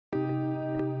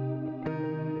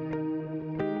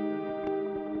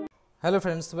Hello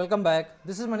friends, welcome back.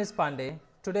 This is PANDEY.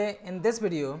 Today in this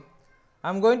video, I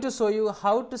am going to show you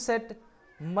how to set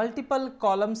multiple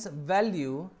columns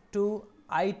value to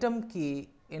item key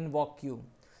in Work Queue.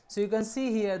 So you can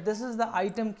see here, this is the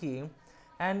item key,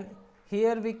 and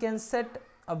here we can set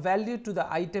a value to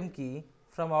the item key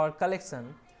from our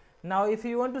collection. Now if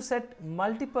you want to set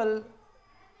multiple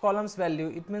columns value,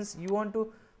 it means you want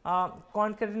to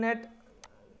concatenate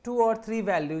 2 or 3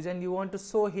 values and you want to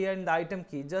show here in the item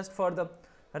key just for the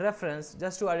reference,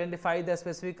 just to identify the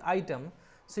specific item.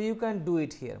 So you can do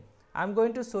it here. I am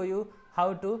going to show you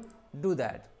how to do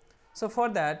that. So for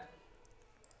that,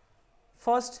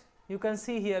 first you can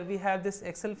see here we have this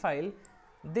Excel file.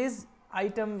 This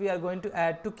item we are going to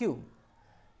add to queue.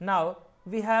 Now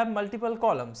we have multiple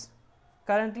columns.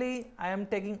 Currently I am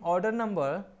taking order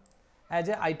number as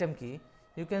an item key.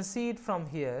 You can see it from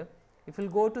here. If you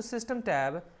go to System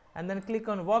tab and then click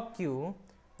on Work Queue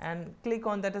and click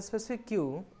on that specific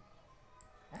queue,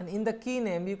 and in the key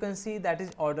name you can see that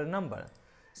is order number.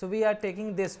 So we are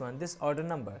taking this one, this order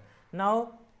number.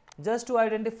 Now just to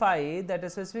identify that a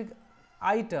specific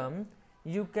item,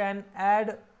 you can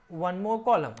add one more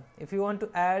column. If you want to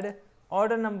add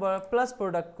order number plus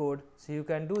product code, so you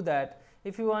can do that.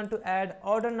 If you want to add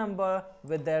order number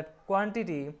with that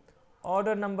quantity,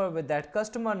 order number with that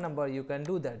customer number, you can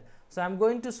do that. So I am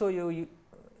going to show you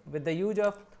with the use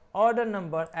of order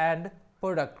number and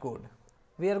product code.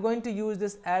 We are going to use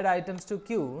this add items to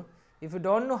queue. If you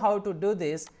don't know how to do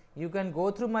this, you can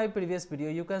go through my previous video.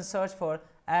 You can search for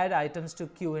add items to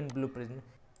queue in BluePrism.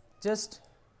 Just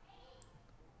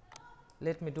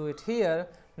let me do it here.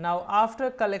 Now after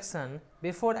collection,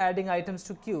 before adding items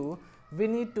to queue, we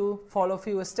need to follow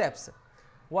few steps.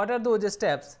 What are those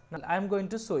steps? Now I am going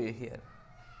to show you here.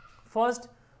 First,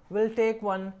 we'll take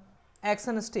one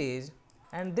action stage,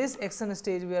 and this action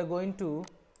stage we are going to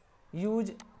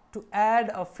use to add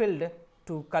a field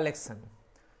to collection.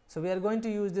 So we are going to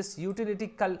use this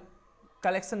utility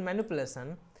collection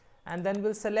manipulation, and then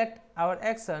we'll select our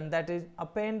action, that is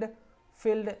append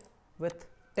field with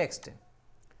text.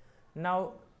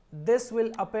 Now this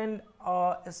will append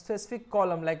a specific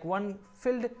column like one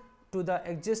field to the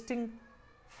existing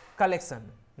collection.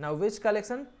 Now which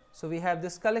collection? So we have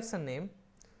this collection name.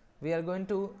 We are going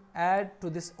to add to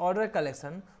this order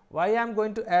collection. Why I am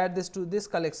going to add this to this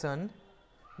collection?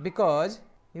 Because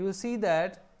you will see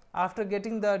that after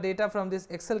getting the data from this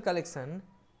Excel collection,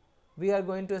 we are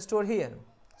going to store here.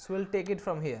 So we'll take it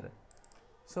from here.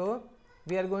 So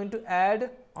we are going to add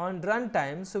on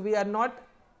runtime. So we are not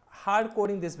hard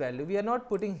coding this value. We are not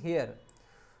putting here.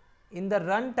 In the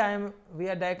runtime, we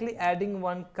are directly adding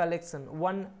one collection,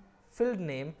 one field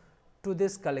name to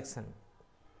this collection.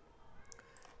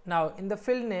 Now in the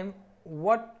field name,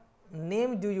 what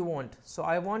name do you want? So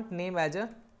I want name as a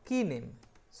key name.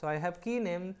 So I have key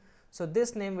name. So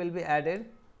this name will be added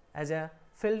as a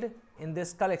field in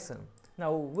this collection.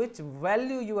 Now which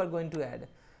value you are going to add?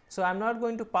 So I am not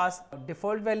going to pass a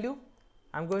default value.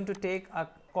 I am going to take a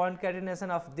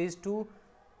concatenation of these two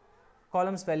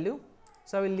columns value.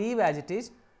 So I will leave as it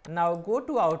is. Now go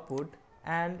to output,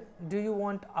 and do you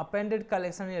want appended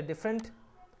collection in a different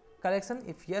collection?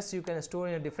 If yes, you can store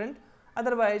in a different,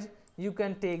 otherwise you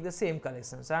can take the same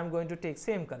collection. So I am going to take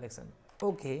same collection.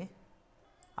 Okay.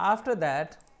 After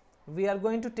that, we are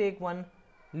going to take one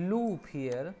loop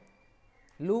here,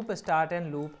 loop start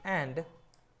and loop end.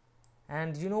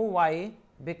 And you know why?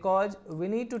 Because we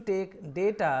need to take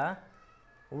data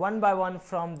one by one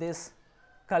from this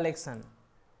collection,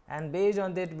 and based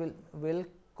on that we'll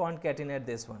concatenate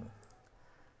this one.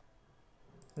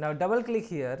 Now double click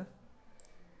here,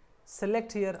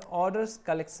 select here orders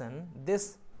collection,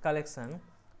 this collection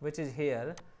which is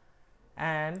here,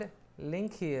 and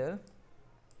link here.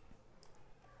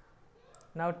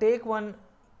 Now take one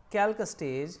calc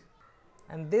stage,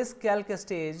 and this calc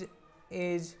stage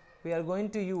is we are going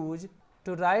to use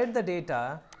to write the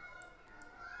data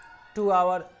to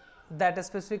our that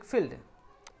specific field.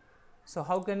 So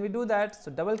how can we do that?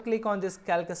 So double click on this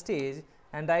calc stage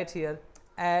and write here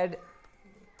add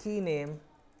key name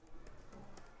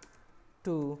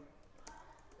to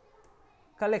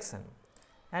collection,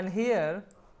 and here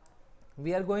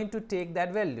we are going to take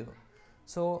that value.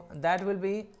 So that will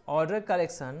be order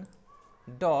collection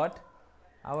dot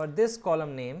our this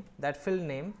column name, that field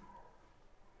name.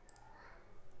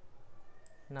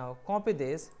 Now copy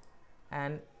this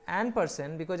and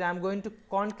 %, because I am going to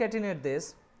concatenate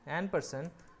this, %,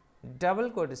 double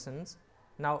quotations,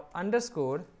 now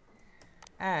underscore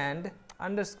and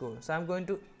underscore. So I am going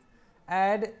to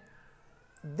add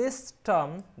this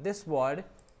term, this word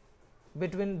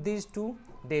between these two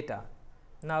data.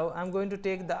 Now I'm going to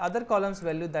take the other column's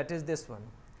value, that is this one,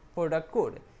 product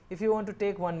code. If you want to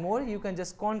take one more, you can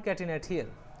just concatenate here.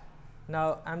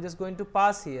 Now I'm just going to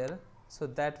pass here, so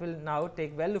that will now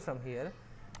take value from here.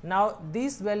 Now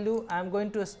this value I'm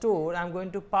going to store, I'm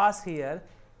going to pass here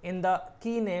in the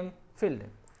key name field,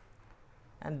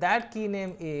 and that key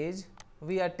name is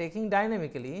we are taking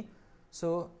dynamically,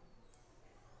 so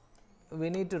we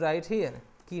need to write here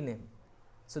key name.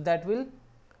 So that will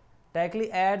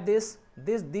directly add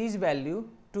these value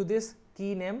to this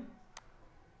key name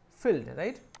field,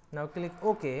 right? Now click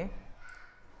OK,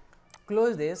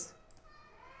 close this,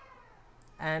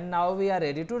 and now we are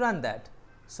ready to run that.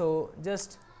 So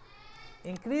just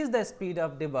increase the speed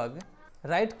of debug,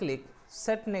 right click,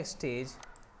 set next stage,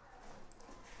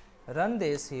 run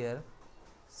this here,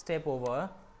 step over,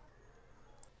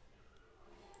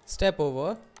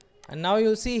 and now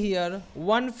you'll see here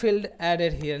one field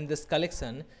added here in this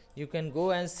collection. You can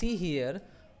go and see here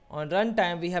on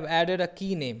runtime we have added a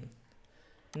key name.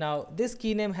 Now this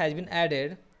key name has been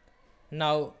added.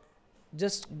 Now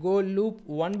just go loop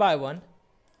one by one,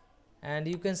 and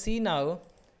you can see now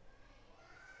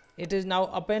it is now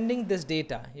appending this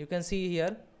data. You can see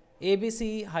here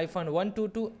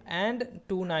ABC-122 and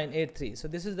 2983. So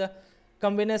this is the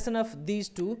combination of these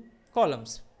two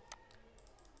columns.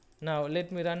 Now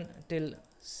let me run till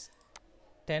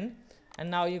 10, and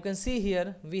now you can see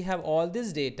here we have all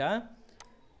this data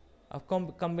of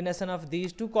combination of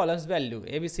these two columns value,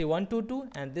 ABC-122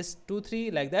 and this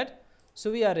 23, like that.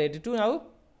 So we are ready to now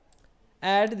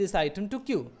add this item to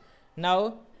queue.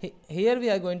 Now here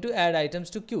we are going to add items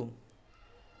to queue.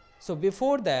 So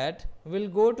before that we'll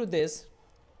go to this,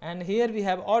 and here we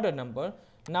have order number.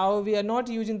 Now we are not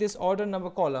using this order number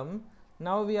column.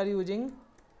 Now we are using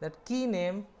that key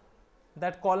name,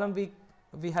 that column we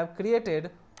have created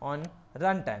on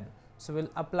runtime. So we'll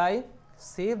apply,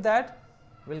 save that,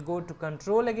 we'll go to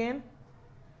control again,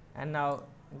 and now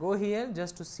go here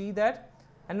just to see that,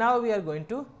 and now we are going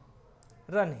to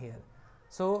run here.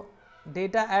 So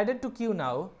data added to queue.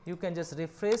 Now you can just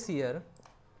refresh here,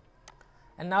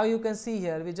 and now you can see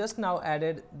here we just now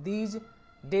added these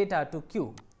data to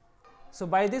queue. So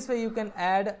by this way you can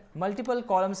add multiple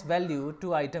columns value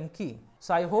to item key.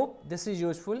 So I hope this is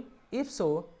useful. If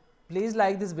so, please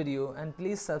like this video and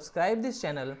please subscribe this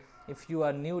channel if you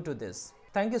are new to this.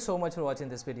 Thank you so much for watching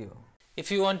this video.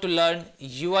 If you want to learn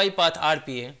UiPath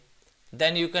RPA,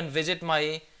 then you can visit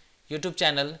my YouTube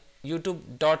channel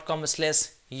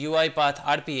youtube.com/UiPath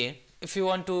RPA. If you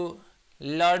want to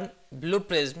learn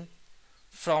BluePrism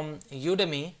from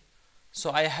Udemy,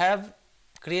 so I have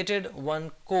created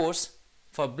one course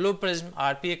for BluePrism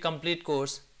RPA Complete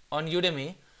course on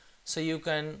Udemy. So you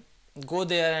can go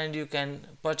there and you can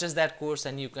purchase that course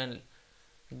and you can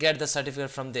get the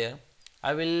certificate from there.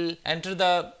 I will enter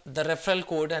the referral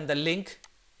code and the link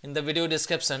in the video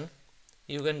description.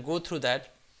 You can go through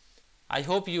that. I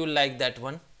hope you will like that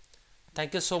one.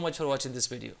 Thank you so much for watching this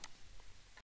video.